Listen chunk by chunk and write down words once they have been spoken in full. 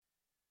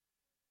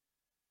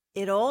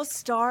It All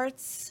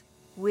Starts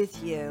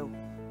With You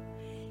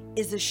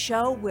is a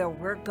show where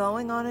we're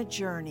going on a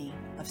journey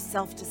of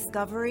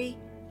self-discovery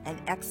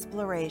and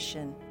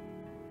exploration.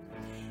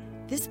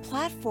 This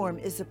platform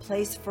is a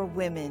place for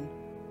women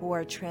who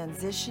are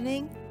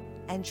transitioning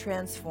and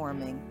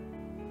transforming.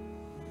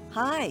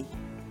 Hi,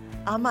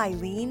 I'm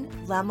Eileen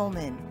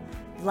Lemmelman,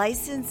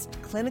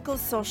 licensed clinical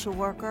social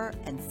worker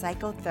and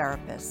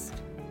psychotherapist.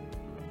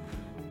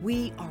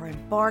 We are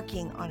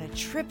embarking on a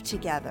trip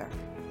together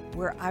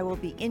where I will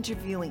be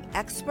interviewing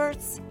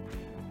experts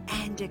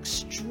and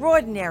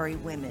extraordinary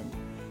women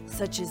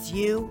such as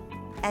you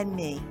and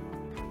me.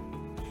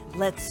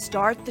 Let's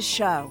start the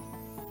show.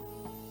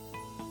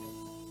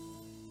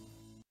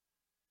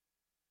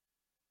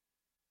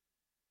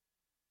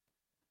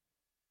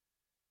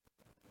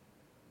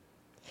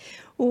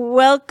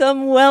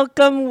 Welcome,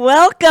 welcome,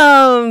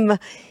 welcome,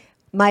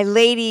 my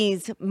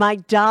ladies, my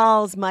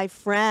dolls, my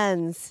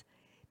friends.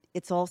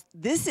 It All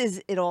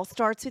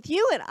Starts With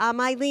You, and I'm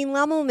Eileen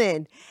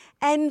Lemmelman.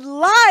 And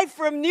live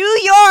from New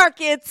York,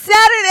 it's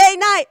Saturday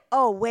night.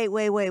 Oh, wait.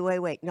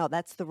 No,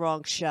 that's the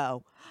wrong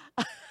show.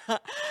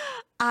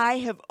 I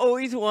have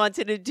always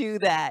wanted to do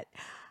that.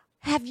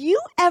 Have you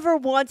ever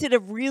wanted to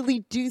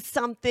really do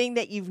something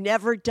that you've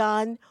never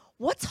done?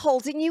 What's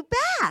holding you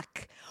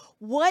back?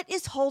 What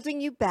is holding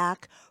you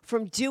back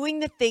from doing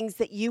the things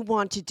that you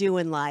want to do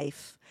in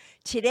life?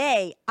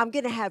 Today, I'm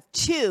going to have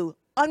two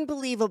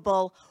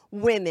unbelievable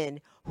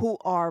women who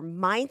are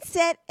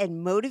mindset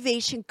and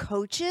motivation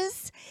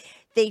coaches.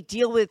 They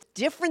deal with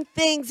different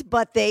things,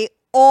 but they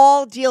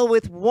all deal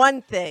with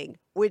one thing,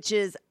 which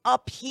is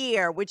up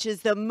here, which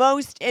is the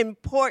most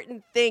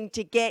important thing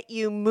to get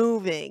you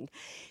moving.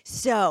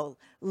 So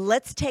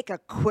let's take a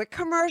quick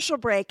commercial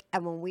break,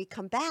 and when we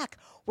come back,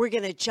 we're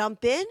going to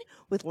jump in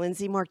with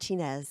Lindsay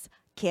Martinez.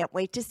 Can't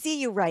wait to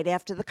see you right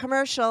after the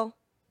commercial.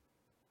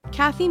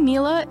 Kathy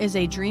Mila is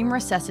a dream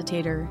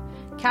resuscitator.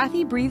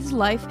 Kathy breathes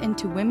life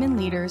into women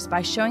leaders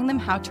by showing them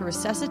how to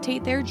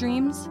resuscitate their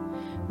dreams,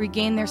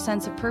 regain their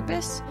sense of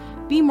purpose,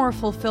 be more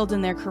fulfilled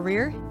in their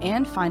career,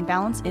 and find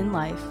balance in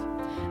life.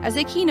 As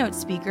a keynote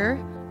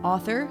speaker,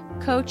 author,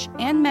 coach,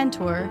 and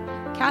mentor,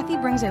 Kathy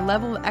brings a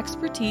level of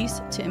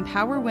expertise to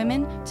empower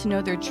women to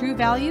know their true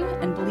value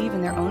and believe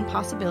in their own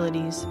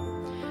possibilities.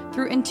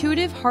 Through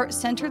intuitive,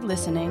 heart-centered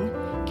listening,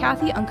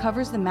 Kathy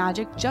uncovers the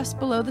magic just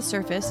below the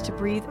surface to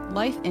breathe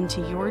life into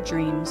your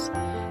dreams.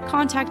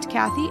 Contact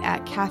Kathy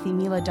at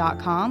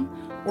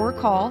kathymila.com or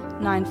call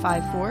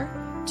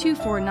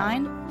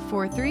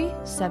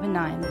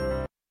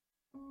 954-249-4379.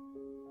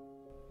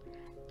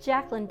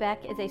 Jacqueline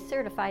Beck is a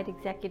certified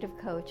executive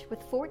coach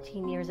with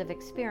 14 years of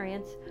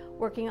experience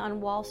working on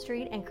Wall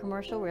Street and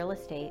commercial real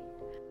estate.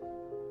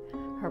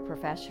 Her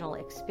professional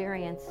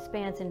experience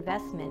spans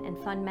investment and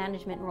fund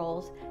management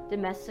roles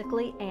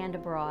domestically and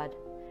abroad.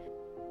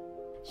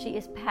 She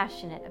is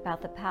passionate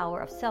about the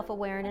power of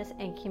self-awareness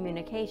and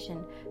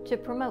communication to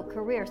promote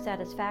career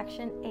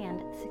satisfaction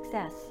and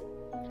success.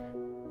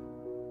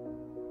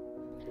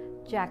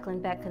 Jacqueline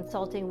Beck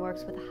Consulting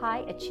works with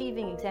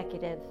high-achieving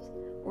executives,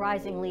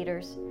 rising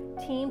leaders,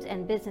 teams,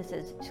 and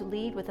businesses to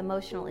lead with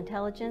emotional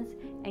intelligence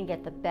and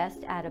get the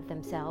best out of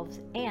themselves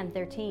and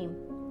their team.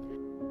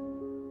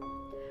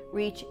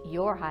 Reach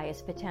your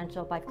highest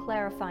potential by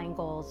clarifying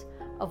goals,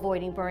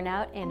 avoiding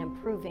burnout, and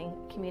improving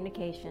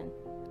communication.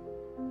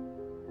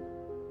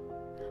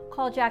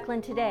 Call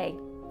Jacqueline today,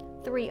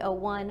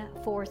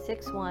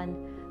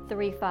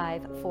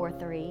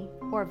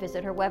 301-461-3543, or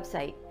visit her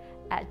website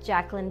at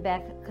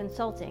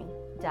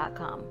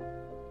jacquelinebeckconsulting.com.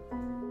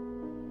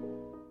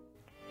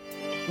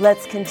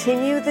 Let's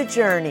continue the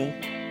journey.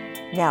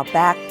 Now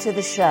back to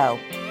the show.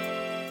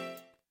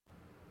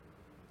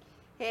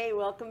 Hey,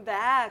 welcome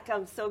back.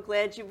 I'm so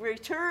glad you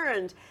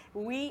returned.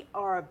 We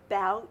are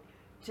about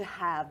to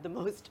have the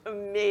most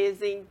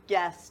amazing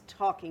guest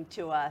talking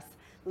to us.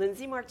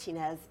 Lindsay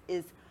Martinez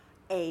is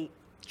a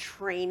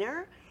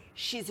trainer.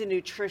 She's a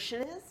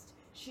nutritionist.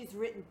 She's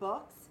written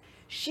books.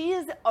 She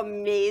is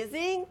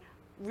amazing,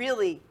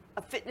 really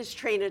a fitness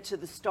trainer to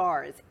the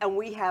stars, and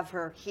we have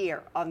her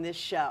here on this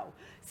show.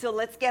 So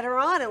let's get her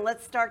on and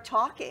let's start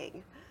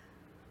talking.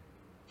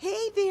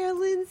 Hey there,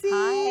 Lindsay.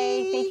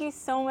 Hi, thank you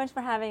so much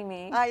for having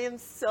me. I am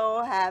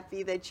so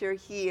happy that you're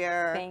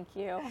here. Thank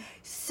you.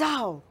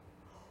 So,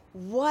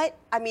 the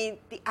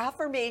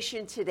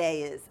affirmation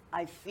today is,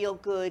 I feel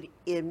good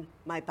in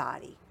my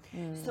body.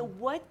 So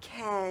what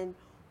can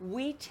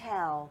we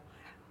tell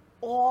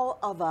all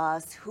of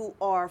us who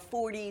are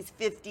 40s,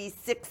 50s,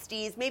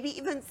 60s, maybe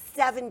even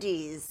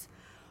 70s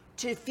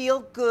to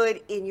feel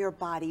good in your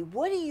body?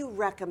 What do you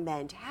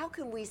recommend? How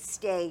can we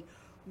stay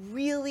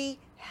really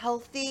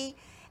healthy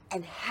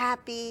and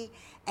happy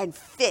and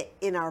fit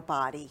in our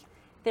body?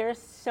 There's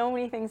so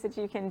many things that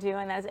you can do,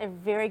 and that's a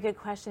very good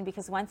question,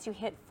 because once you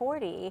hit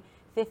 40,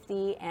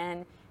 50,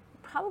 and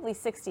probably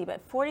 60, but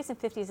 40s and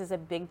 50s is a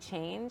big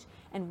change.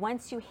 And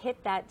once you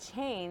hit that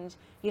change,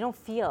 you don't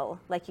feel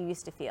like you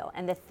used to feel.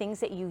 And the things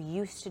that you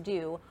used to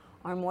do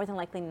are more than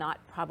likely not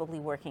probably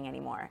working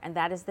anymore. And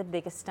that is the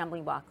biggest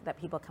stumbling block that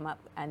people come up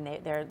and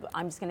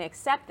I'm just going to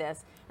accept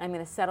this, and I'm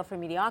going to settle for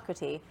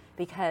mediocrity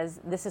because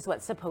this is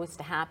what's supposed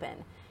to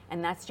happen.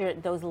 And that's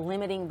those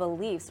limiting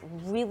beliefs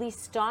really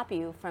stop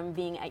you from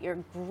being at your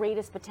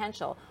greatest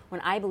potential,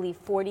 when I believe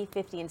 40,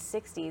 50, and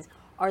 60s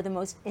are the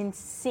most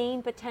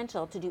insane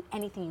potential to do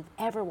anything you've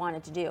ever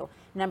wanted to do.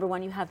 Number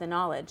one, you have the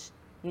knowledge.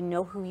 You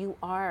know who you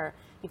are.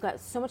 You've got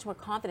so much more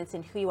confidence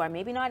in who you are.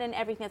 Maybe not in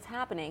everything that's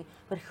happening,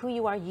 but who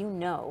you are, you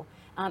know.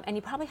 And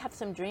you probably have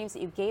some dreams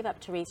that you gave up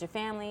to raise your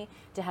family,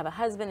 to have a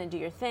husband and do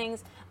your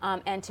things,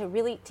 and to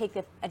really take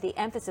the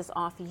emphasis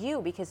off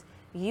you because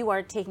you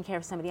are taking care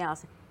of somebody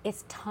else.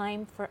 It's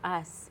time for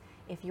us.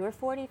 If you're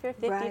 40, if you're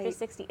 50, if you're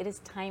 60, it is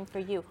time for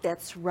you.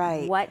 That's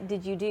right. What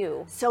did you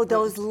do? So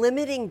those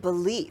limiting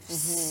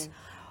beliefs,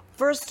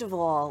 first of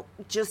all,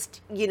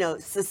 just,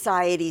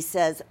 society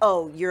says,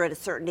 oh, you're at a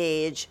certain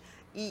age,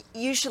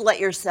 you should let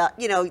yourself,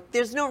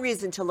 there's no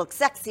reason to look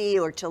sexy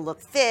or to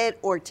look fit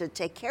or to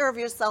take care of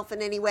yourself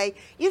in any way.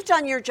 You've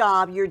done your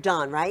job, you're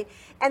done, right?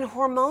 And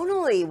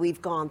hormonally,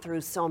 we've gone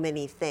through so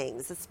many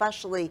things,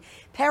 especially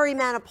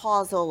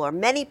perimenopausal or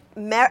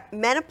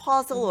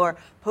menopausal or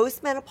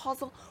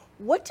postmenopausal.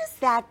 What does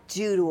that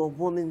do to a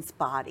woman's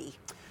body?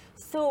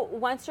 So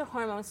once your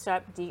hormones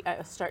start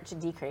to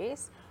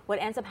decrease, what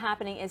ends up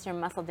happening is your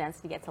muscle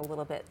density gets a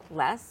little bit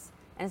less.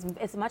 And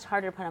it's much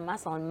harder to put on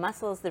muscle, and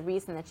muscle is the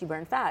reason that you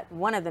burn fat,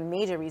 one of the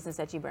major reasons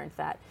that you burn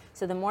fat.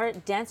 So the more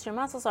dense your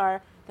muscles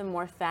are, the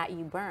more fat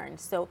you burn.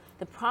 So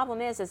the problem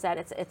is that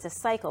it's a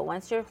cycle.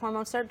 Once your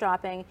hormones start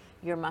dropping,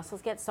 your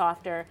muscles get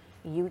softer,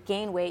 you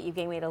gain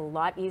weight a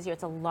lot easier.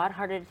 It's a lot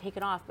harder to take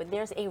it off, but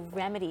there's a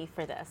remedy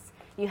for this.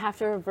 You have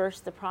to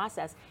reverse the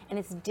process, and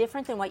it's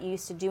different than what you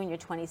used to do in your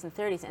 20s and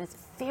 30s, and it's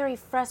very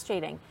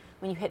frustrating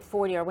when you hit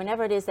 40 or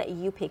whenever it is that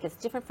you peak. It's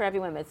different for every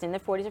woman. It's in the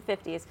 40s or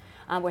 50s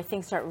where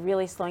things start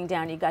really slowing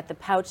down. You got the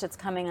pouch that's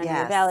coming on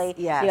your belly.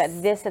 Yes. You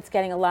got this that's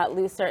getting a lot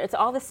looser. It's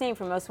all the same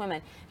for most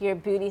women. Your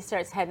booty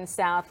starts heading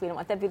south. We don't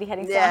want that booty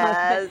heading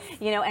south.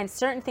 And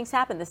certain things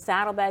happen. The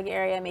saddlebag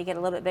area may get a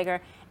little bit bigger,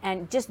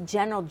 and just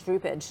general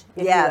droopage,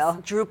 if you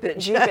will.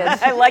 Droopage.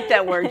 Droopage. I like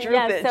that word,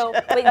 droopage.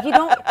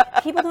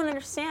 But people don't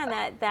understand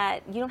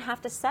that you don't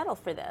have to settle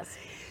for this.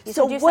 You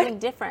can do something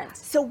different.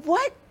 So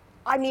what?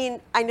 I mean,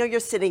 I know you're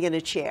sitting in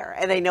a chair,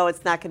 and I know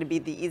it's not going to be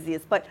the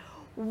easiest, but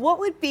what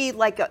would be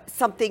like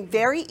something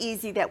very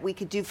easy that we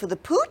could do for the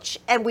pooch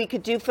and we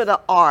could do for the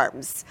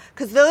arms?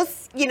 Because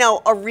those,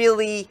 are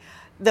really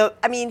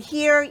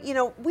here,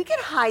 we can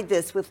hide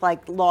this with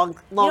like long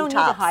tops. You don't need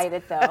to hide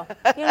it, though.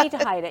 You don't need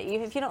to hide it.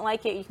 If you don't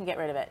like it, you can get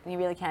rid of it. You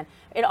really can.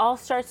 It all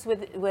starts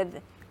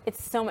with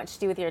it's so much to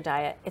do with your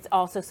diet. It's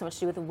also so much to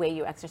do with the way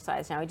you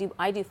exercise. Now,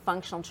 I do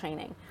functional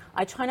training.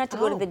 I try not to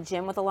go to the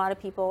gym with a lot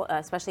of people,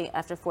 especially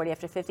after 40,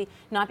 after 50,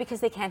 not because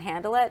they can't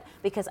handle it,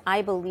 because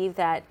I believe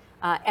that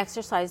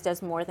exercise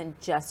does more than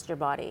just your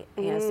body.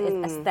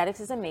 Aesthetics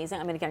is amazing.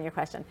 I'm going to get on your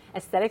question.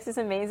 Aesthetics is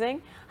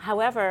amazing.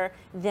 However,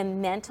 the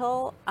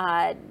mental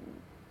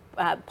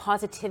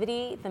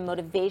positivity, the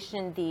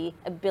motivation, the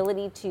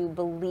ability to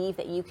believe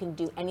that you can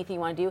do anything you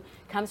want to do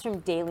comes from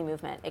daily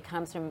movement. It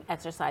comes from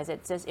exercise.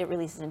 It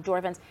releases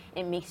endorphins.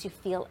 It makes you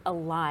feel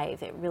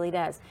alive. It really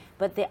does.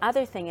 But the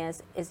other thing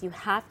is you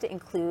have to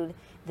include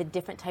the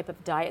different type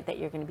of diet that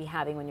you're going to be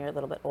having when you're a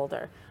little bit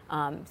older,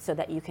 so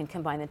that you can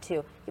combine the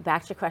two.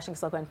 Back to your question,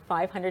 because I'll go on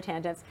 500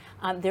 tangents.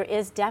 There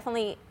is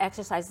definitely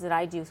exercises that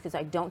I do because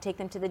I don't take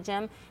them to the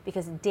gym,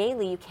 because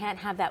daily you can't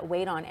have that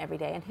weight on every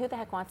day. And who the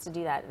heck wants to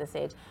do that at this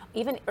age?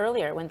 Even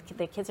earlier, when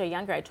the kids are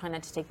younger, I try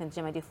not to take them to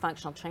the gym. I do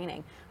functional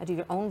training. I do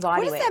your own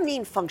body weight. What does that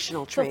mean,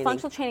 functional training? So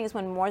functional training is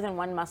when more than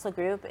one muscle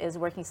group is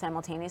working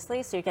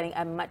simultaneously, so you're getting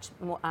a much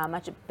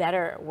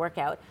better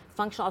workout.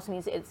 Functional also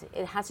means it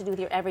has to do with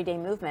your everyday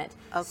movement,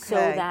 so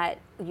that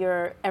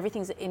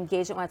everything's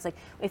engaged at once. Like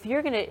if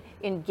you're going to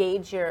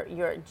engage your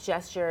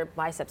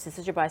biceps, this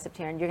is your bicep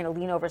here, and you're going to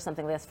lean over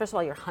something like this. First of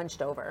all, you're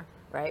hunched over,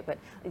 right? But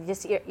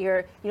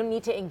you don't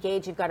need to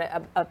engage. You've got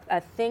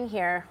a thing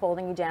here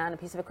holding you down, a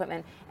piece of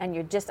equipment, and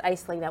you're just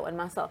isolating that one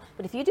muscle.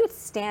 But if you do it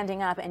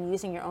standing up and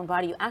using your own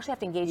body, you actually have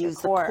to engage your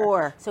core. The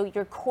core. So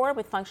your core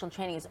with functional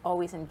training is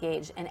always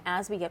engaged. And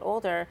as we get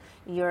older,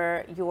 these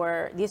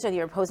are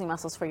your opposing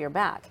muscles for your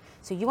back.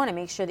 So you want to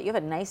make sure that you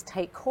have a nice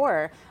tight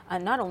core,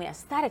 not only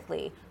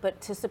aesthetically, but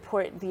to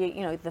support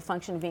the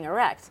function of being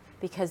erect,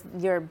 because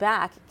your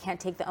back can't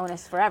take the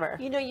onus forever.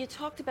 You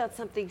talked about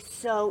something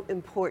so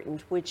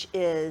important, which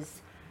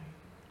is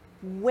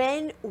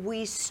when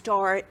we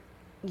start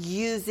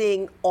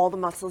using all the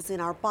muscles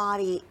in our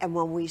body, and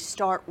when we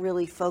start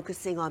really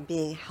focusing on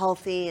being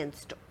healthy and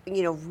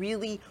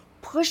really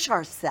push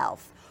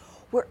ourselves,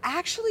 we're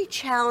actually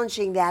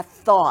challenging that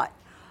thought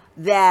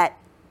that,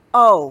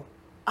 oh,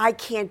 I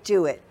can't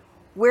do it.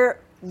 We're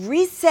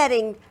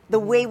resetting the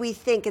way we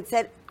think and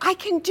said, I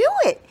can do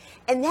it.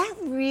 And that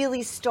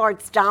really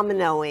starts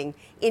dominoing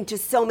into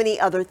so many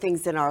other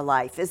things in our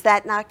life. Is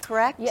that not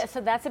correct? Yeah,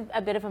 so that's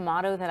a bit of a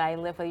motto that I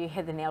live with. You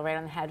hit the nail right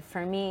on the head.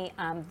 For me,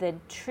 the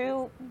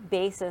true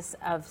basis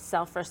of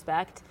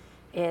self-respect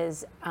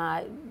is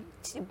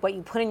what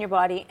you put in your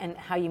body and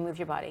how you move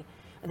your body.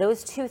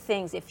 Those two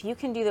things, if you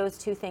can do those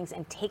two things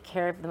and take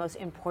care of the most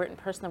important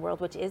person in the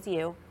world, which is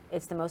you,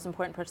 it's the most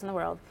important person in the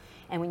world.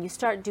 And when you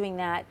start doing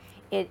that,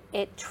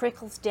 it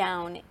trickles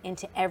down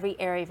into every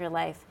area of your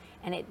life,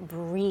 and it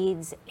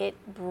breeds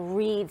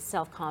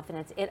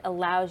self-confidence. It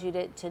allows you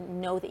to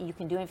know that you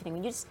can do anything.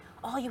 When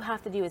all you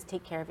have to do is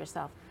take care of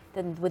yourself.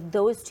 Then with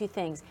those two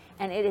things,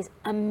 and it is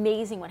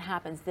amazing what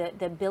happens. The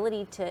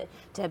ability to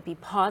be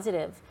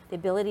positive, the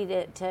ability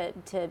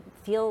to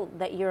feel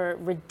that you're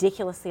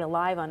ridiculously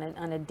alive on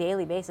a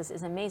daily basis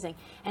is amazing.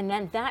 And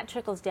then that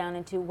trickles down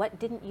into, what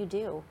didn't you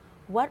do?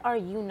 What are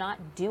you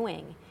not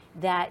doing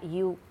that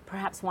you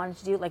perhaps wanted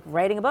to do, like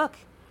writing a book,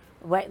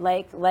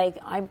 like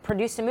I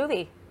produced a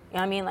movie. You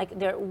know what I mean? Like,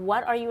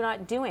 what are you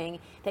not doing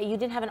that you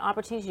didn't have an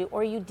opportunity to do,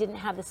 or you didn't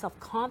have the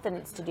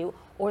self-confidence to do,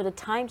 or the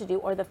time to do,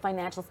 or the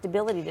financial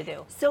stability to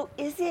do? So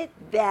is it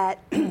that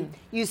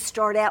you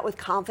start out with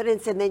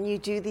confidence and then you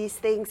do these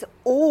things,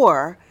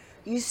 or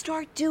you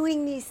start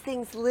doing these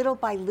things little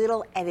by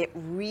little and it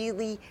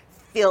really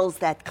fills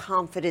that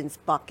confidence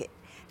bucket?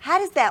 How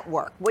does that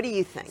work? What do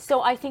you think? So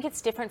I think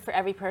it's different for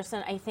every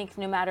person. I think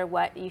no matter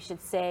what, you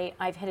should say,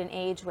 I've hit an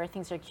age where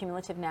things are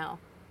cumulative now.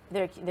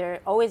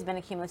 They're always been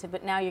accumulative,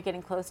 but now you're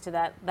getting close to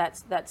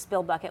that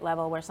spill bucket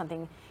level where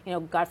something,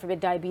 God forbid,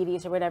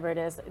 diabetes or whatever it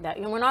is. That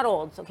we're not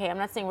old, okay? I'm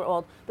not saying we're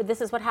old, but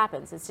this is what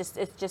happens. It's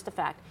just a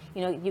fact.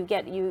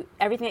 Everything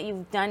that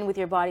you've done with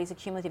your body is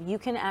accumulative. You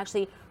can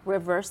actually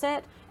reverse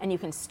it, and you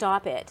can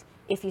stop it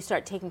if you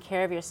start taking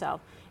care of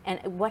yourself.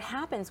 And what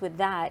happens with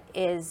that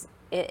is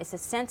it's a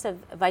sense of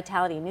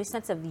vitality, a new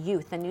sense of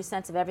youth, a new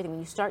sense of everything when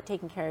you start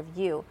taking care of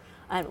you.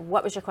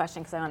 What was your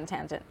question? Because I'm on a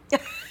tangent.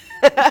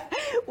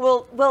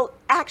 Well,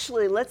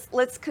 actually,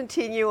 let's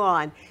continue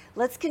on.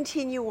 Let's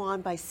continue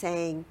on by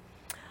saying,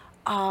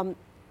 for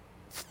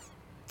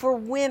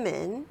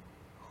women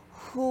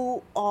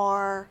who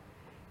are,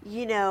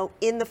 in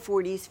the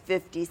 40s,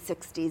 50s,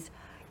 60s,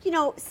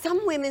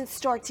 some women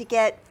start to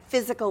get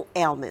physical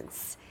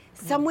ailments.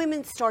 Some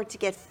women start to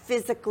get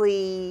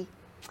physically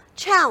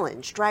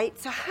challenged, right?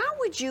 So how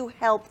would you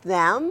help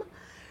them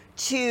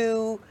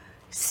to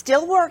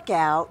still work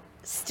out,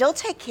 still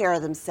take care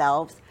of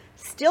themselves,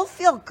 still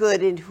feel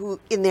good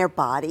in their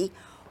body,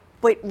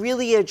 but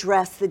really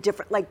address the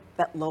different, like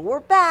that lower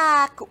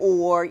back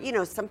or,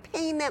 some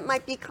pain that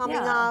might be coming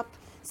up?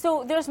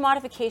 So there's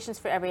modifications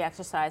for every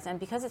exercise, and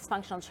because it's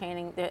functional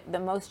training, the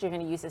most you're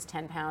going to use is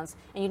 10 pounds,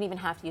 and you don't even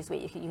have to use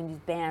weight. You can use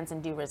bands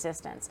and do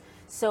resistance.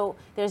 So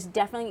there's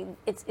definitely,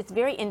 it's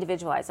very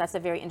individualized. That's a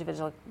very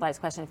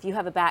individualized question. If you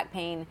have a back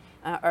pain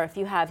or if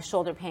you have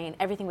shoulder pain,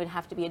 everything would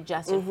have to be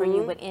adjusted for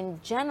you. But in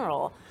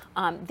general,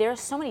 there are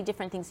so many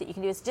different things that you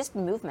can do. It's just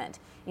movement.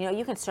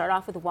 You can start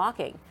off with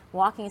walking.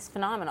 Walking is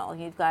phenomenal.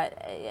 You've got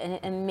an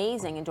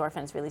amazing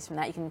endorphins release from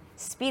that. You can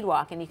speed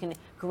walk, and you can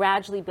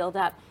gradually build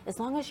up as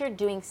long as you're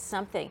doing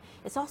something.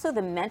 It's also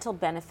the mental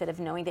benefit of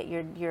knowing that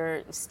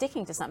you're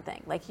sticking to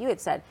something. Like you had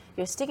said,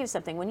 you're sticking to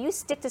something. When you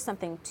stick to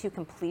something to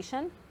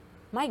completion,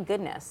 my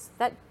goodness,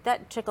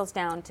 that trickles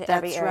down to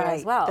every area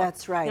as well.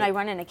 That's right. I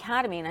run an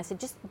academy, and I said,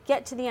 just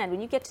get to the end.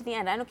 When you get to the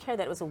end, I don't care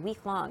that it was a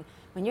week long.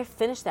 When you're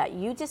finished that,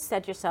 you just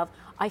said to yourself,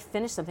 I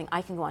finished something,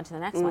 I can go on to the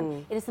next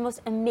one. It is the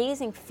most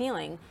amazing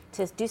feeling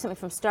to do something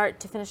from start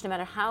to finish, no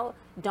matter how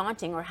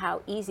daunting or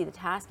how easy the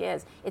task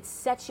is. It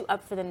sets you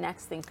up for the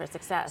next thing for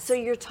success. So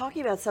you're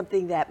talking about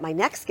something that my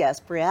next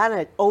guest,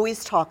 Brianna,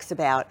 always talks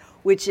about,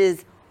 which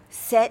is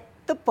set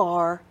the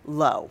bar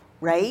low,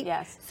 right?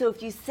 Yes. So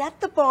if you set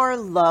the bar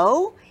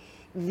low,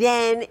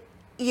 then,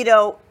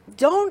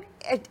 don't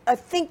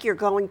think you're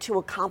going to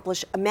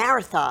accomplish a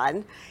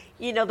marathon,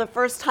 the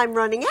first time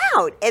running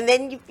out. And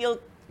then you feel,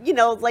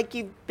 like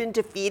you've been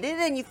defeated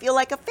and you feel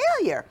like a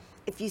failure.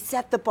 If you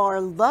set the bar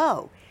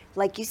low,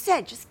 like you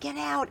said, just get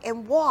out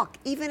and walk,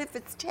 even if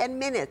it's 10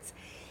 minutes,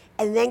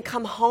 and then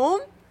come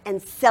home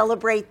and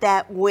celebrate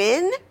that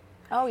win.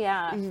 Oh,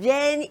 yeah.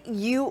 Then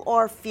you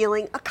are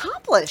feeling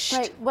accomplished.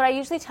 Right. What I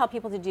usually tell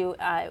people to do,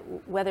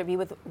 whether it be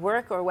with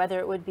work or whether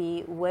it would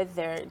be with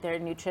their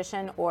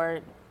nutrition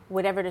or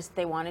whatever it is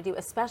they want to do,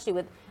 especially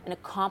with an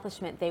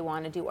accomplishment they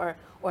want to do,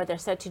 or they're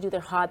said to do their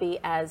hobby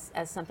as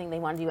something they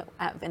want to do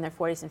in their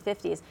 40s and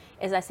 50s,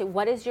 is I say,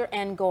 what is your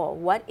end goal?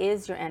 What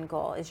is your end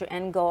goal? Is your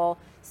end goal,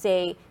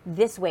 say,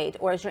 this weight,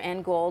 or is your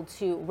end goal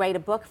to write a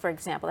book, for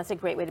example? That's a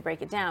great way to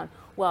break it down.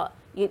 Well,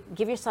 you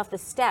give yourself the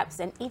steps,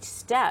 and each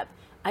step,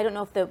 I don't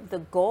know if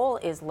the goal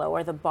is low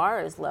or the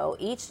bar is low.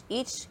 Each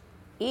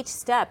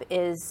step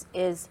is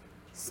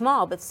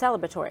small but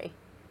celebratory,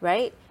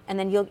 right? And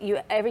then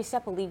every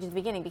step will lead you to the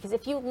beginning. Because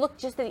if you look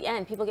just at the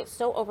end, people get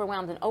so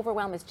overwhelmed, and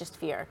overwhelm is just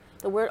fear.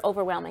 The word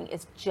overwhelming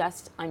is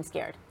just, I'm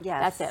scared.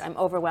 Yes. That's it, I'm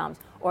overwhelmed.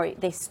 Or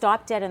they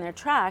stop dead in their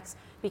tracks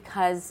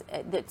because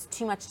it's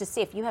too much to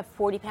see. If you have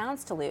 40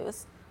 pounds to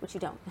lose, which you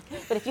don't,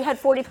 but if you had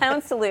 40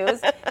 pounds to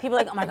lose, people are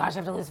like, oh my gosh, I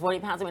have to lose 40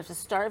 pounds, I'm going to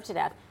starve to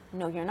death.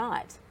 No, you're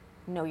not.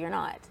 No, you're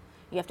not.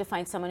 You have to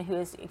find someone who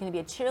is going to be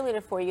a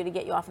cheerleader for you to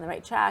get you off on the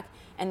right track.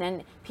 And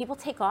then people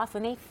take off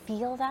when they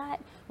feel that.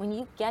 When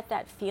you get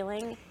that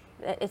feeling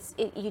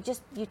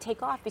You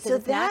take off because So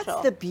it's that's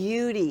natural. the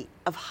beauty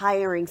of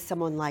hiring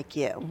someone like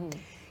you.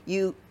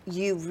 Mm-hmm.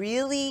 You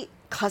really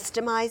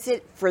customize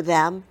it for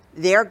them,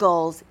 their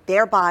goals,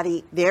 their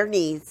body, their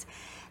needs.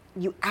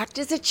 You act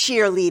as a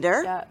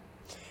cheerleader. Yeah.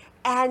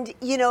 And,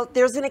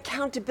 there's an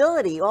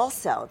accountability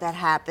also that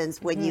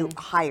happens when you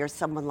hire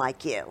someone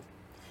like you.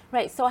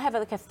 Right, so I have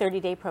like a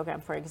 30-day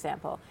program, for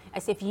example. I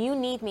say, if you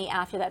need me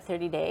after that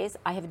 30 days,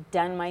 I have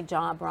done my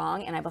job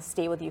wrong, and I will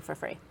stay with you for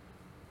free.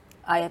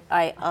 I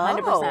 100%.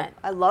 Oh,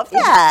 I love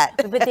that.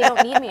 But they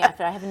don't need me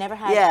after. I have never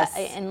had, Yes.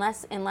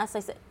 unless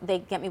they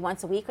get me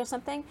once a week or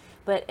something.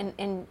 But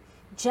in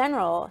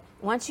general,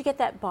 once you get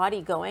that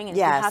body going, and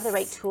if you have the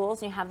right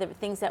tools, and you have the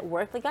things that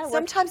work, they gotta work.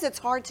 Sometimes it's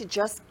hard to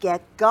just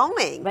get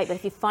going. Right, but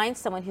if you find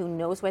someone who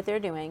knows what they're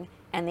doing,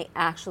 and they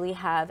actually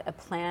have a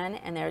plan,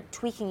 and they're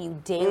tweaking you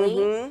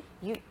daily,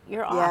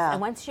 you're off. Yeah.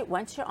 And once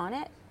you're on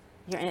it,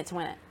 you're in it to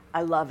win it.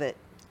 I love it.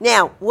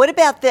 Now, what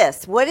about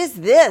this? What is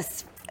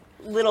this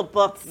little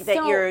book that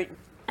So-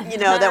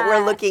 that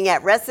we're looking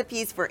at?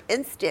 Recipes for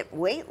instant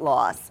weight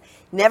loss.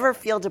 Never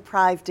feel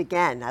deprived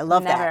again. I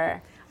love that.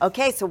 Never.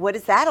 Okay, so what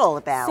is that all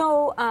about?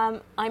 So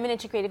I'm an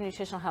integrative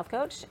nutritional health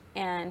coach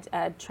and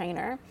a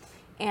trainer,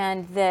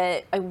 and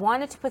I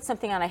wanted to put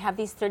something on. I have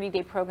these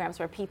 30-day programs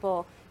where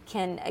people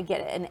can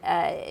get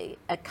a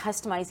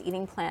customized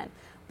eating plan.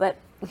 But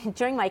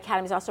during my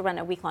academies, I also run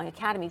a week-long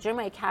academy. During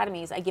my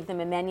academies, I give them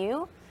a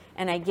menu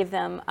and I give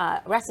them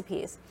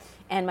recipes.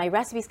 And my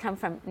recipes come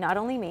from not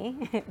only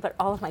me, but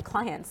all of my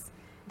clients.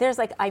 There's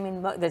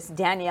there's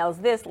Danielle's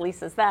this,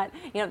 Lisa's that.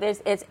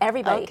 It's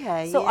everybody.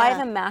 Okay, so I yeah.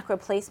 have a macro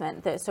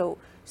placement. So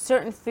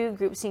certain food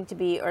groups need to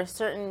be, or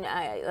certain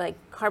like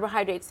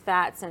carbohydrates,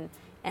 fats,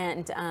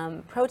 and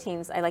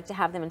proteins. I like to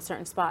have them in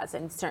certain spots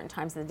and certain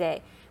times of the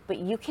day. But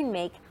you can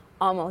make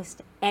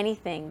almost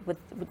anything with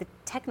the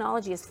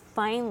technology is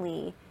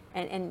finally,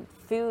 and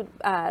food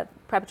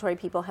preparatory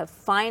people have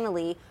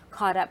finally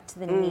caught up to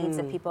the needs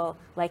of people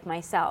like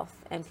myself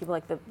and people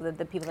like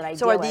the people that I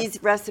So deal are with.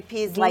 these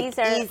recipes These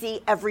are-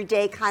 easy,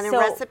 everyday kind of So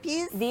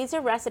recipes? These are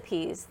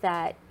recipes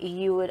that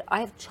I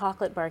have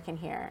chocolate bark in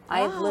here. I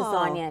have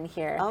lasagna in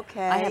here.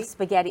 Okay. I have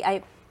spaghetti.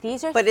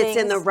 These are But things, it's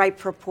in the right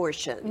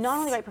proportions. not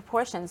only right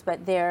proportions,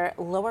 but they're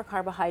lower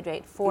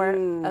carbohydrate for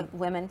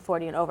women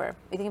 40 and over.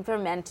 I think for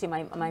men too.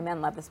 My men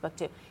love this book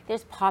too.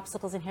 There's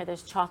popsicles in here.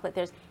 There's chocolate.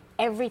 There's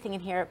everything in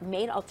here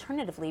made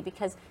alternatively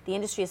because the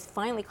industry has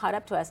finally caught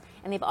up to us,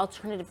 and they have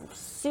alternative,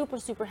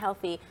 super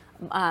healthy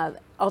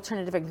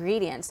alternative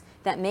ingredients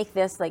that make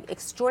this like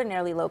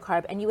extraordinarily low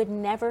carb, and you would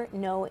never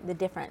know the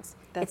difference.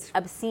 It's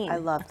obscene. I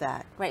love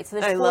that. Right. So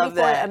I there's love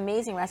 44 that.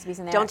 amazing recipes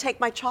in there. Don't take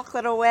my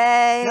chocolate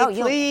away, No,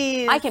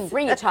 please. I can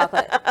bring you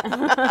chocolate.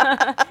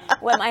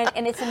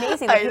 And it's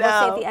amazing that I people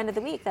say know. at the end of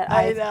the week that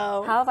I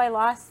know. how have I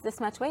lost this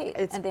much weight?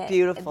 It's and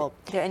beautiful.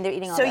 They're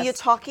eating all So this. you're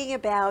talking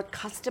about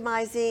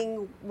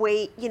customizing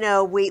weight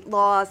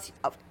loss,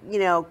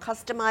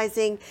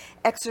 customizing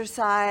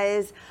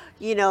exercise,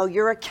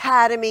 your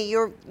academy,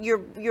 your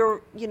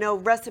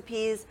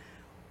recipes.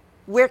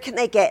 Where can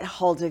they get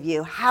hold of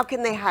you? How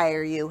can they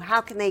hire you?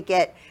 How can they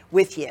get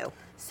with you?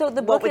 So the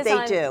What book would is they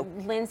on do?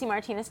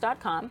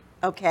 lindsaymartinez.com.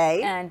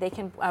 Okay. And they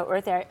can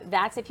order there.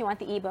 That's if you want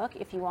the ebook.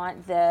 If you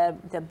want the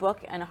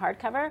book and a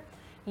hardcover,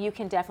 you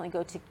can definitely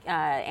go to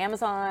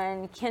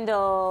Amazon,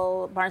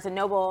 Kindle, Barnes &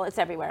 Noble. It's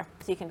everywhere.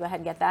 So you can go ahead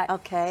and get that.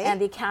 Okay.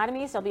 And the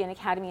academies, there'll be an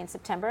academy in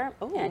September.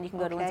 Ooh, and you can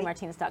go to okay.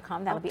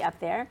 lindsaymartinez.com. That'll be up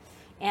there.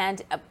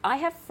 And I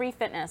have free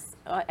fitness.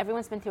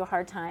 Everyone's been through a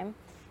hard time.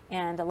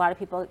 And a lot of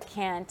people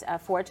can't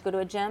afford to go to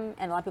a gym.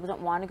 And a lot of people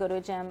don't want to go to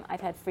a gym. I've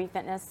had free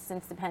fitness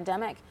since the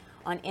pandemic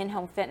on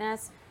in-home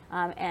fitness.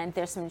 And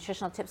there's some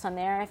nutritional tips on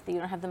there if you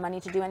don't have the money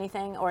to do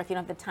anything, or if you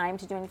don't have the time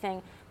to do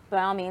anything.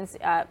 By all means,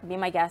 be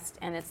my guest,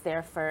 and it's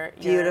there for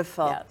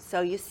Beautiful. Yeah.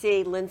 So you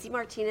see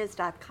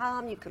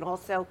lindsaymartinez.com. You can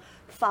also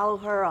follow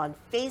her on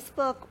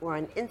Facebook or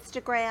on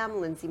Instagram,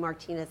 Lindsay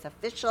Martinez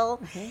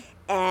Official.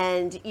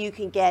 And you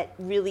can get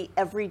really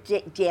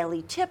everyday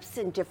daily tips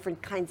and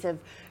different kinds of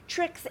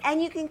tricks,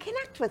 and you can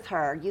connect with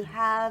her. You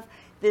have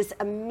this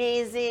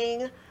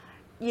amazing,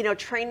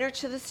 trainer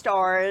to the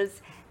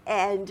stars,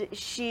 and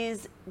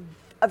she's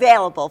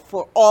available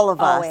for all of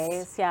us.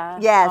 Always, yeah.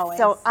 Yes. Always.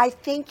 So I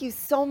thank you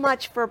so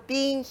much for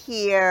being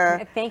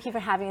here. Thank you for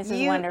having us. It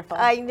was wonderful.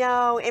 I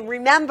know. And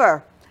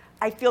remember,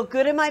 I feel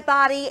good in my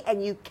body,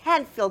 and you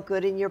can feel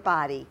good in your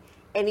body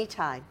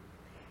anytime.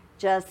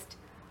 Just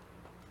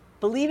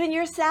believe in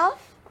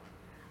yourself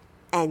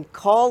and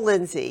call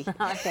Lindsay.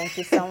 Thank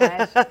you so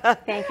much.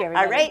 Thank you, everybody.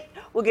 All right.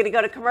 We're going to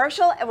go to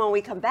commercial, and when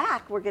we come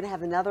back, we're going to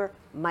have another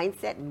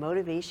mindset and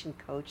motivation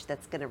coach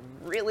that's going to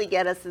really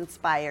get us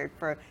inspired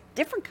for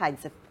different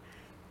kinds of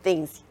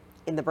things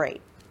in the brain.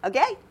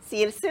 Okay? See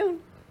you soon.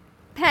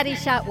 Patty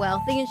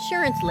Shotwell, the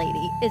insurance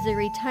lady, is a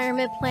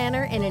retirement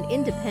planner and an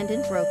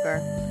independent broker.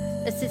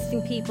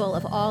 Assisting people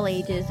of all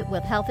ages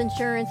with health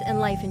insurance and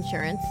life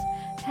insurance,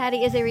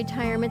 Patty is a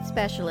retirement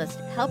specialist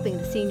helping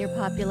the senior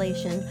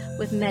population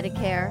with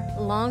Medicare,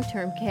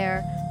 long-term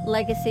care,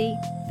 legacy,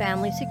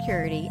 family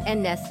security,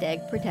 and nest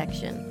egg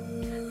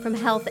protection. From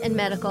health and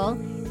medical,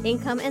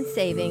 income and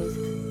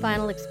savings,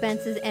 final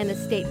expenses and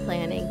estate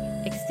planning,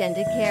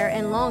 extended care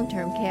and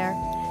long-term care.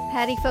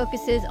 Patty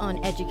focuses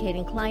on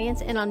educating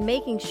clients and on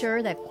making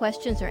sure that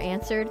questions are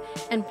answered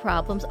and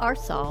problems are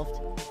solved.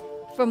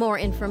 For more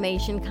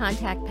information,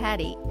 contact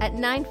Patty at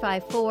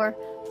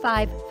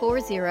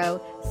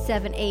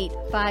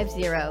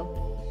 954-540-7850.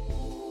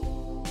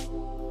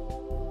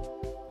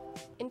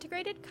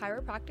 Integrated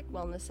Chiropractic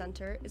Wellness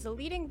Center is a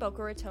leading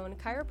Boca Raton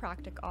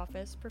chiropractic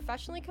office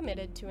professionally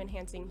committed to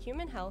enhancing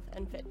human health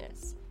and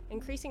fitness,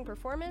 increasing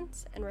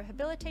performance, and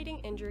rehabilitating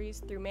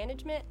injuries through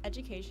management,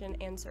 education,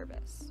 and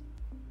service.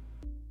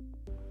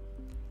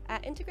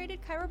 At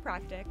Integrated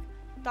Chiropractic,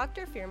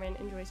 Dr. Fearman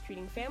enjoys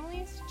treating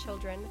families,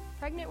 children,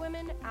 pregnant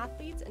women,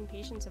 athletes, and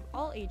patients of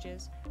all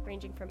ages,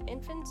 ranging from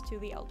infants to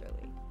the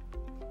elderly.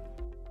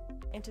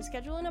 And to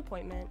schedule an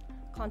appointment,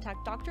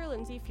 contact Dr.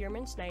 Lindsay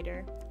Fearman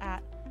Snyder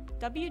at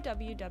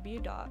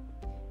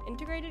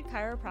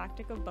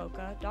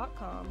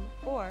www.integratedchiropracticofboca.com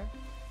or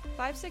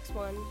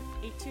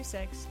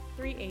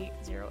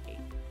 561-826-3808.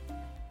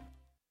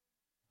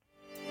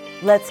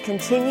 Let's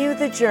continue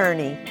the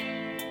journey.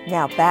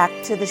 Now back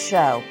to the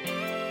show.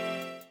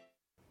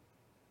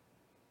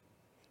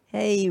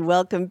 Hey,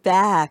 welcome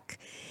back.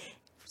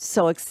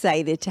 So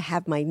excited to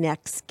have my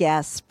next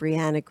guest,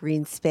 Brianna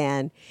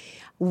Greenspan.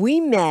 We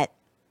met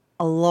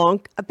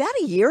about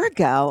a year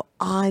ago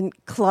on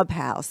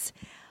Clubhouse.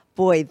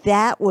 Boy,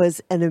 that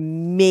was an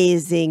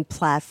amazing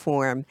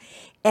platform.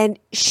 And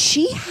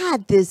she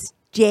had this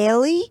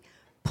daily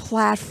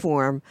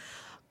platform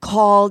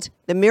called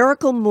the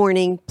Miracle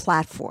Morning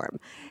Platform.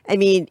 I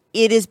mean,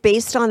 it is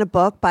based on a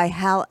book by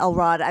Hal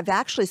Elrod. I've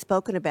actually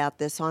spoken about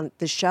this on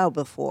the show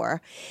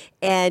before.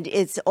 And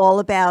it's all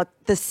about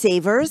the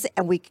savers.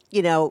 And we'll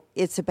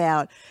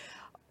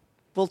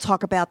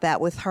talk about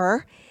that with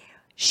her.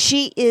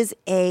 She is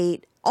an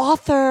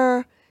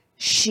author.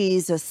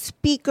 She's a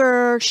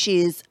speaker.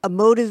 She's a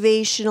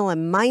motivational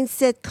and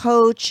mindset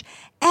coach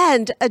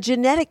and a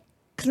genetic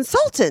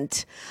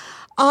consultant.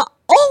 All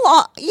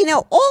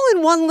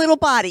in one little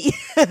body.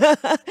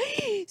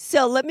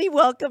 So let me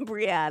welcome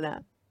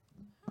Brianna.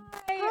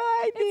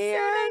 Hi dear. It's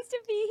so nice to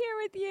be here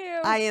with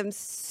you. I am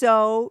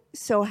so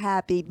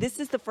happy. This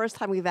is the first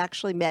time we've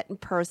actually met in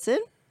person.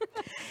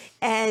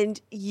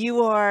 And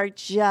you are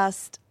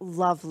just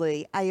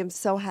lovely. I am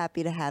so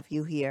happy to have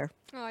you here.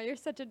 Oh, you're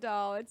such a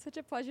doll. It's such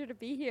a pleasure to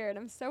be here, and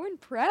I'm so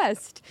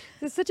impressed.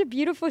 This is such a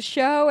beautiful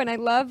show, and I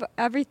love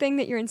everything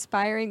that you're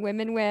inspiring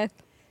women with.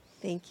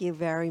 Thank you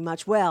very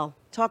much. Well,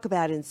 talk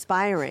about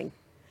inspiring.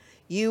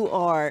 You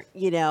are,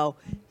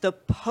 the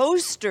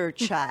poster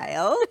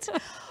child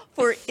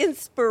for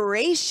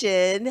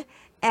inspiration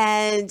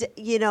and,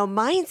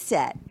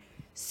 mindset.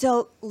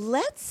 So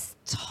let's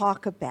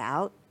talk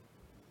about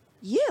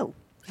you.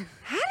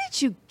 How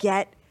did you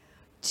get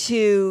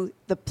to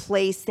the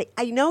place that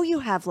I know you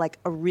have like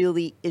a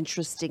really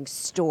interesting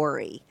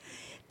story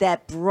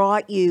that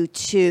brought you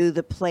to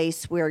the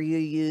place where you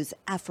use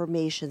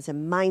affirmations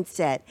and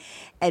mindset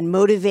and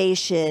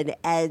motivation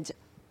and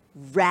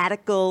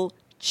radical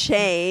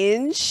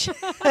change.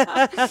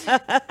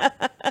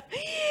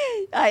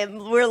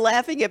 We're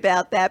laughing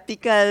about that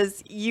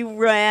because you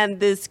ran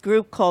this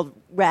group called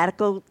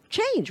Radical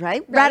Change,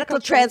 right? Radical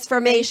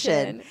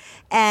Transformation.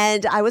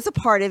 And I was a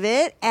part of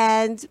it.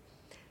 And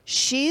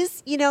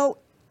she's,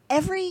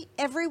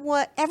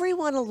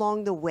 everyone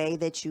along the way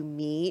that you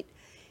meet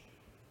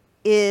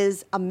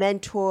is a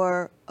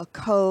mentor, a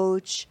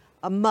coach,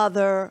 a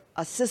mother,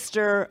 a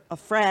sister, a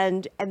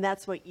friend, and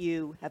that's what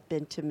you have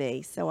been to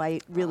me. So I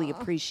really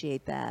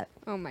appreciate that.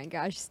 Oh my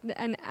gosh.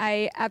 And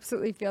I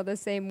absolutely feel the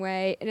same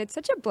way. And it's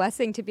such a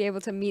blessing to be able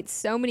to meet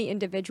so many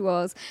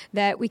individuals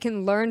that we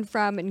can learn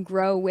from and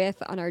grow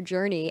with on our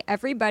journey.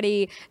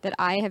 Everybody that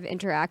I have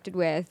interacted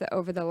with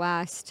over the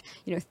last,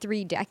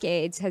 3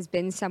 decades has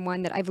been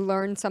someone that I've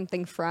learned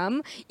something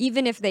from,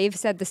 even if they've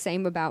said the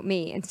same about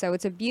me. And so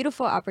it's a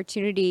beautiful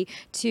opportunity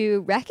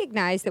to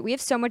recognize that we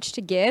have so much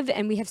to give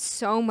and we have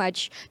so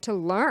much to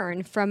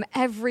learn from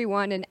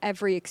everyone and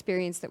every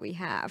experience that we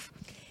have.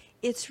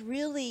 It's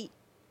really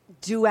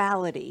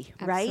duality,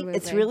 right? Absolutely.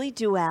 It's really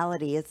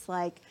duality. It's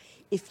like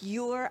if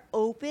you're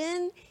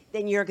open,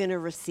 then you're going to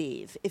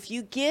receive. If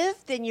you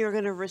give, then you're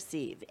going to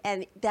receive.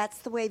 And that's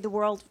the way the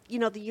world,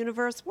 the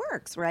universe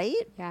works,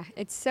 right? Yeah,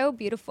 it's so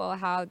beautiful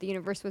how the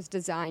universe was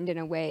designed in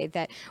a way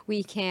that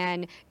we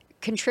can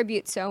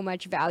contribute so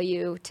much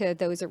value to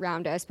those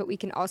around us, but we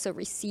can also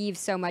receive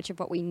so much of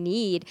what we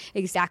need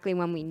exactly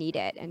when we need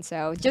it. And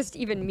so just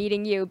even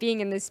meeting you, being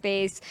in this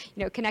space,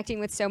 connecting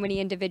with so many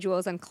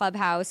individuals on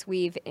Clubhouse,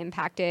 we've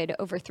impacted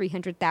over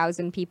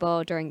 300,000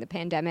 people during the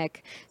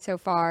pandemic so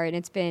far. And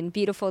it's been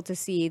beautiful to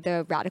see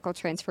the radical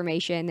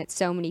transformation that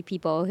so many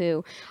people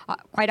who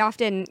quite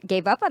often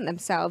gave up on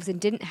themselves and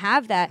didn't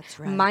have that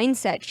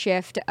mindset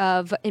shift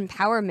of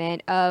empowerment,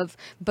 of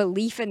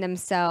belief in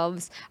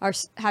themselves,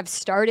 have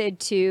started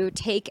to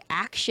take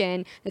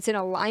action that's in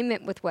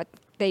alignment with what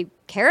they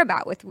care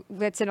about,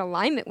 what's in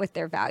alignment with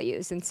their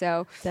values. And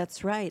so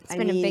That's right. It's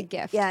been a big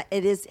gift. Yeah,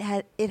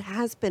 it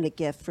has been a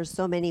gift for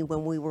so many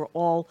when we were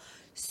all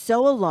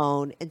so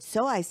alone and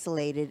so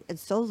isolated and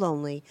so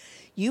lonely.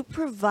 You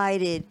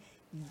provided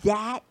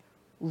that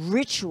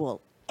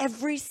ritual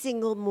every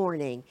single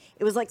morning.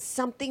 It was like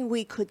something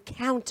we could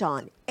count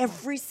on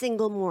every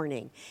single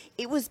morning.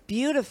 It was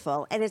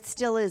beautiful, and it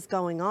still is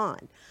going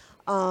on.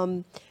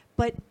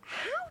 But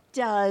how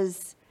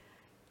does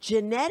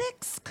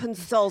genetics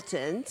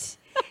consultant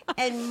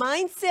and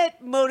mindset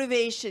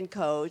motivation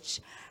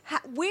coach,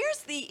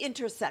 where's the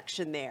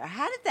intersection there?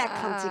 How did that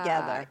come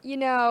together? You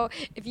know,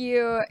 if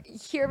you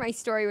hear my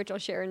story, which I'll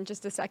share in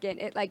just a second,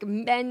 it like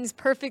mends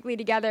perfectly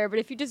together. But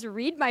if you just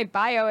read my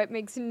bio, it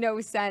makes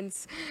no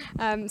sense.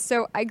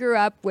 So I grew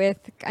up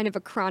with kind of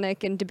a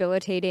chronic and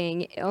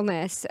debilitating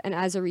illness. And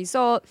as a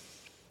result,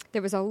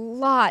 there was a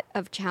lot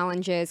of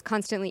challenges,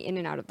 constantly in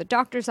and out of the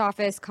doctor's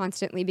office,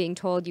 constantly being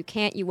told you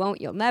can't, you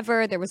won't, you'll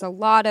never. There was a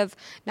lot of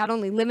not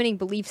only limiting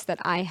beliefs that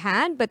I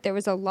had, but there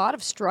was a lot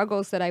of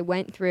struggles that I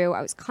went through.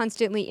 I was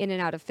constantly in and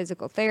out of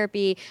physical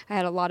therapy. I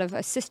had a lot of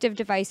assistive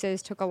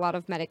devices, took a lot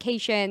of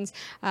medications,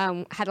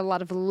 had a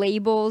lot of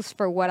labels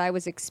for what I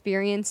was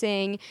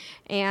experiencing.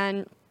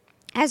 And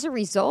as a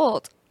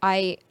result,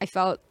 I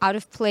felt out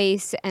of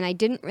place, and I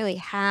didn't really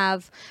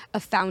have a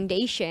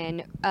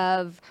foundation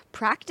of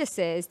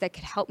practices that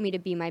could help me to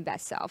be my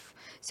best self.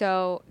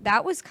 So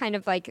that was kind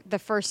of like the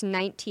first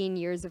 19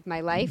 years of my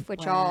life,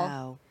 which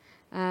all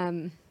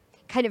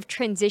kind of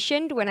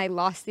transitioned when I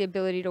lost the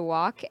ability to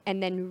walk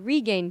and then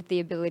regained the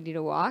ability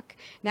to walk.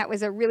 And that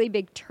was a really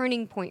big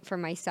turning point for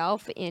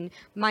myself in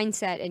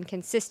mindset and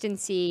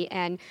consistency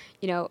and,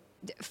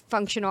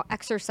 functional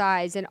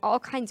exercise and all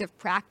kinds of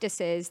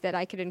practices that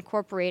I could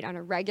incorporate on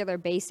a regular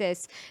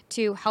basis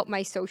to help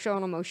my social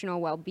and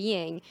emotional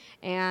well-being.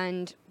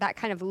 And that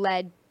kind of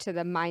led to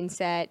the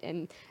mindset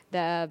and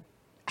the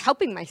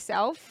helping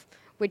myself,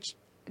 which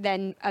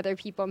then other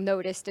people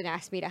noticed and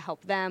asked me to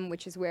help them,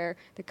 which is where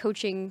the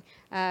coaching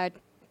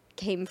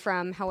came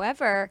from.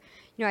 However,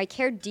 I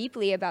care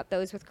deeply about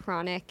those with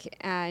chronic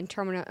and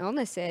terminal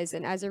illnesses.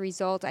 And as a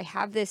result, I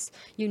have this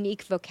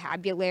unique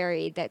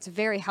vocabulary that's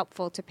very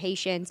helpful to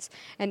patients.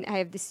 And I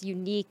have this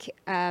unique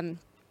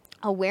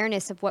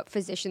awareness of what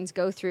physicians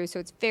go through. So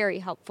it's very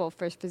helpful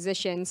for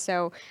physicians.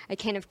 So I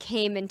kind of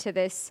came into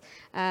this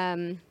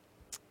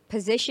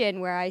position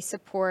where I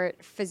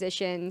support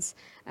physicians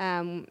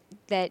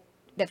that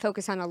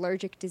focus on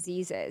allergic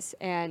diseases.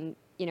 And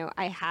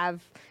I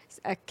have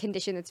a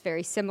condition that's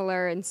very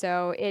similar, and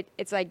so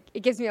it's like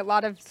it gives me a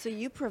lot of. So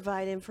you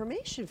provide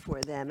information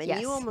for them, and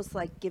Yes. you almost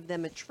like give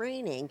them a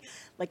training,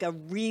 like a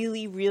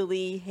really,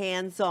 really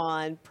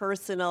hands-on,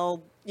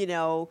 personal.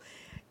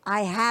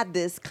 I had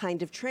this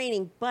kind of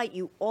training, but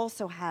you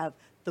also have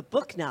the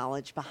book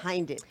knowledge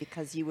behind it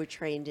because you were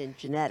trained in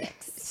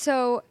genetics.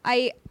 So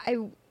I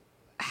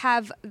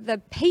have the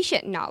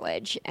patient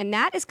knowledge, and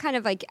that is kind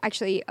of like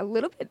actually a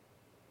little bit.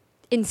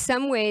 In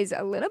some ways,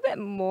 a little bit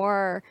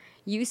more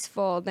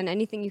useful than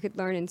anything you could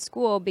learn in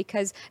school,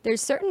 because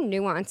there's certain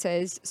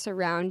nuances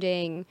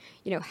surrounding,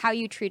 how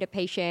you treat a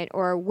patient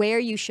or where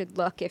you should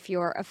look if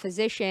you're a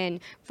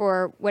physician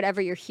for whatever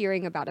you're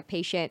hearing about a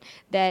patient,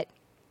 that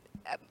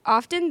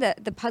often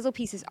the puzzle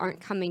pieces aren't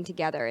coming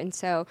together. And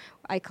so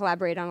I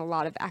collaborate on a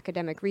lot of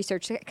academic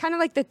research, kind of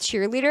like the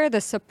cheerleader,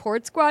 the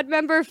support squad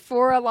member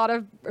for a lot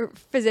of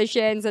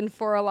physicians and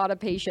for a lot of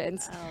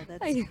patients. Oh,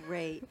 that's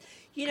great.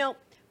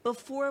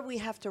 Before we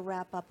have to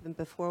wrap up and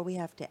before we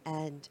have to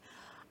end,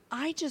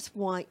 I just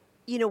want,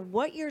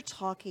 what you're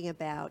talking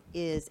about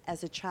is,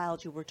 as a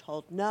child, you were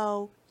told,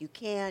 no, you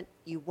can't,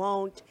 you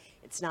won't,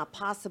 it's not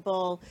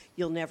possible,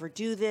 you'll never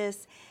do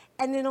this.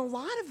 And in a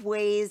lot of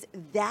ways,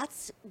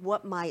 that's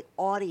what my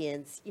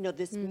audience,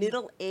 this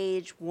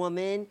middle-aged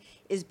woman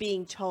is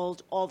being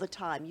told all the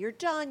time. You're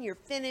done, you're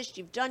finished,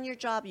 you've done your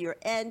job, you're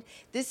end.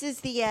 This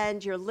is the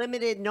end, you're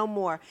limited, no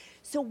more.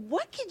 So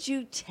what could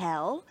you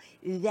tell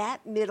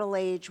that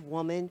middle-aged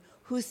woman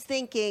who's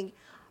thinking,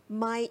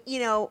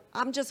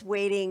 I'm just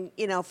waiting,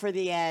 for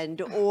the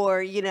end,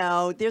 or,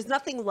 there's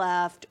nothing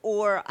left,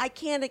 or I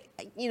can't,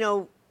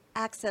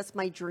 access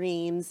my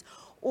dreams,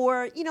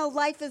 or,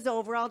 life is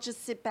over. I'll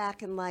just sit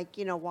back and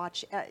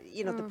watch,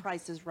 The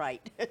Price is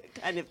Right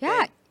kind of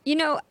thing.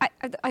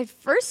 I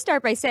first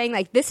start by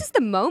saying, this is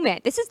the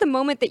moment. This is the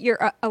moment that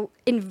you're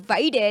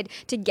invited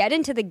to get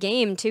into the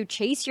game, to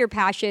chase your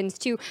passions,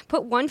 to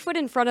put one foot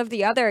in front of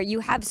the other.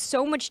 You have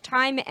so much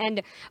time,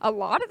 and a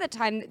lot of the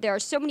time there are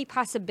so many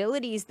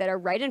possibilities that are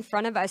right in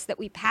front of us that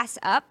we pass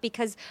up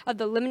because of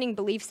the limiting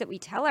beliefs that we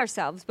tell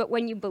ourselves. But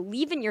when you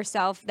believe in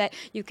yourself that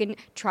you can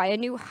try a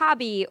new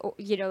hobby, or,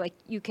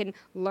 you can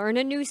learn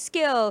a new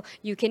skill,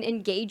 you can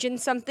engage in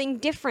something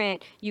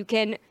different, you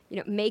can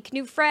make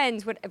new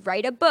friends,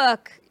 write a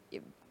book,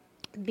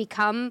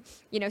 become,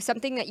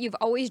 something that you've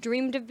always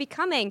dreamed of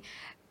becoming.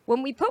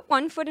 when we put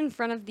one foot in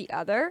front of the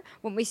other,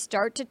 when we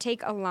start to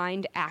take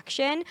aligned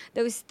action,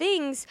 those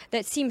things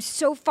that seem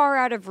so far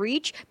out of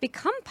reach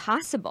become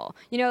possible.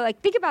 You know,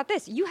 like, think about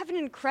this. You have an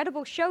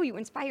incredible show. You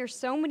inspire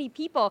so many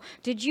people.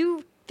 Did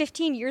you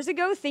 15 years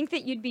ago think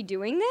that you'd be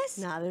doing this?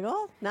 Not at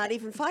all. Not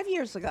even 5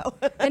 years ago.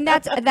 And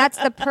that's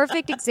the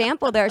perfect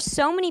example. There are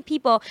so many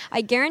people,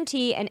 I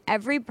guarantee, and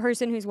every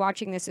person who's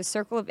watching this is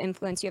circle of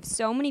influence. You have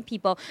so many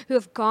people who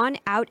have gone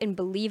out and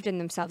believed in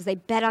themselves. They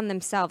bet on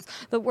themselves.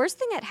 The worst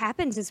thing that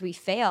happens is we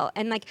fail.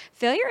 And like,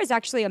 failure is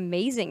actually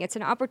amazing. It's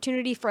an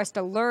opportunity for us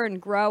to learn,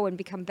 grow, and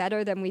become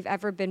better than we've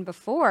ever been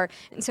before.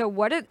 And so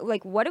what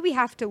do we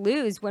have to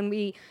lose when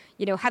we,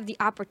 have the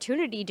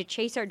opportunity to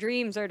chase our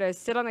dreams or to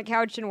sit on the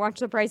couch and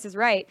watch The Price is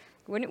Right?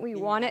 Wouldn't we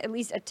want to at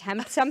least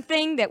attempt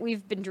something that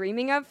we've been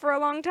dreaming of for a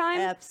long time?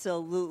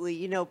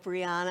 Absolutely.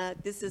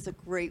 Brianna, this is a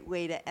great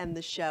way to end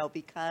the show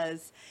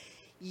because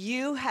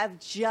you have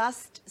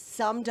just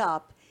summed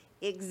up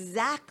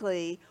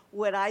exactly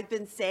what I've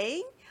been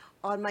saying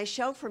on my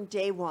show from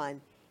day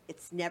one.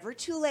 It's never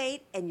too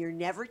late and you're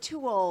never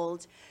too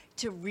old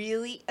to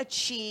really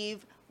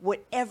achieve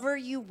whatever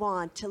you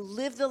want, to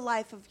live the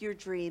life of your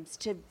dreams,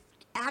 to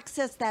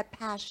access that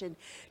passion,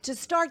 to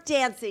start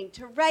dancing,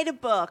 to write a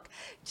book,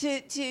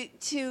 to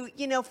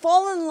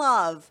fall in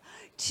love,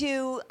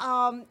 to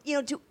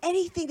do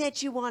anything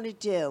that you want to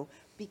do,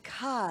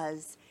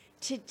 because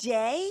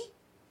today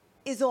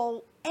is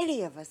all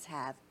any of us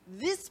have.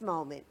 This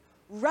moment,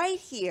 right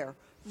here,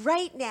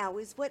 right now,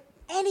 is what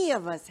any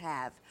of us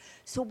have.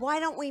 So why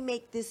don't we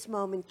make this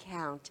moment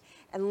count,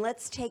 and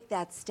let's take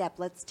that step,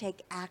 let's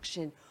take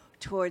action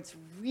towards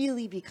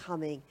really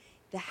becoming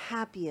the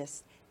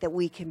happiest that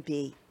we can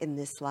be in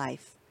this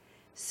life.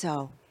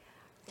 So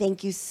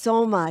thank you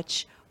so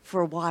much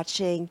for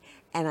watching,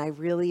 and I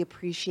really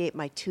appreciate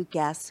my two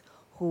guests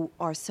who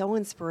are so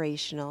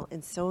inspirational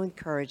and so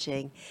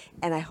encouraging,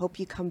 and I hope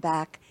you come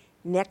back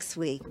next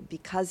week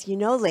because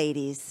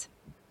ladies,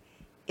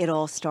 it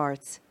all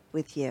starts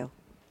with you.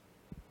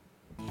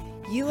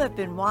 You have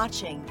been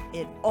watching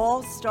It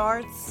All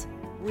Starts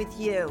With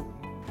You.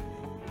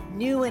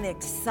 New and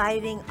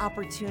exciting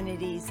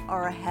opportunities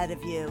are ahead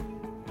of you.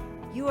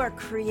 You are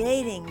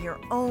creating your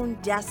own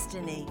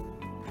destiny.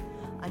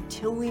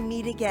 Until we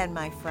meet again,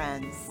 my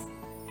friends,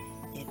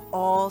 it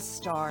all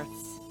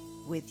starts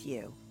with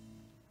you.